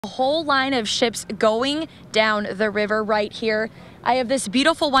A whole line of ships going down the river right here. I have this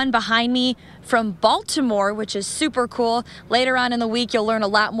beautiful one behind me from Baltimore, which is super cool. Later on in the week, you'll learn a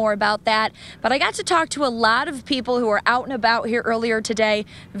lot more about that. But I got to talk to a lot of people who are out and about here earlier today.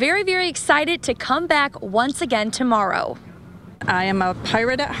 Very, very excited to come back once again tomorrow. I am a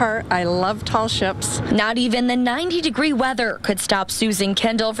pirate at heart. I love tall ships. Not even the 90-degree weather could stop Susan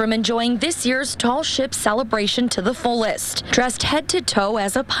Kendall from enjoying this year's tall ship celebration to the fullest. Dressed head to toe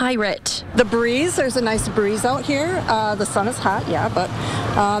as a pirate. The breeze, there's a nice breeze out here. The sun is hot, yeah, but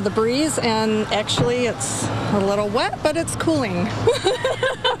the breeze, and actually it's a little wet, but it's cooling.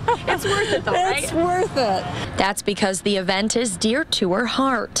 It's worth it though, right? It's worth it. That's because the event is dear to her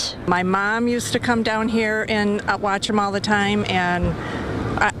heart. My mom used to come down here and watch them all the time, and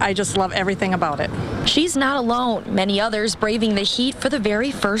I just love everything about it. She's not alone. Many others braving the heat for the very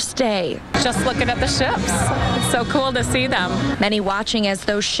first day. Just looking at the ships. It's so cool to see them. Many watching as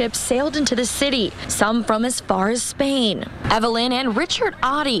those ships sailed into the city, some from as far as Spain. Evelyn and Richard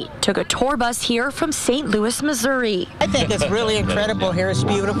Oddie took a tour bus here from St. Louis, Missouri. I think it's really incredible here. It's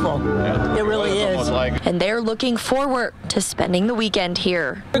beautiful. It really is. And they're looking forward to spending the weekend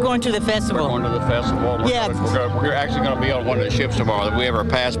here. We're going to the festival. We're going to the festival. Yeah. We're actually going to be on one of the ships tomorrow. We have our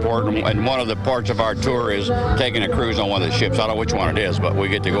passport, and one of the parts of our tour is taking a cruise on one of the ships. I don't know which one it is, but we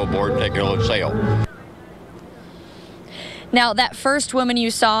get to go aboard and take a little sail. Now, that first woman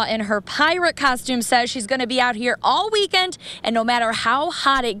you saw in her pirate costume says she's going to be out here all weekend, and no matter how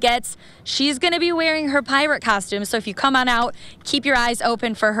hot it gets, she's going to be wearing her pirate costume. So if you come on out, keep your eyes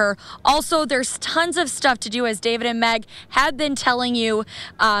open for her. Also, there's tons of stuff to do, as David and Meg have been telling you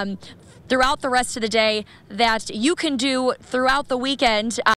throughout the rest of the day, that you can do throughout the weekend.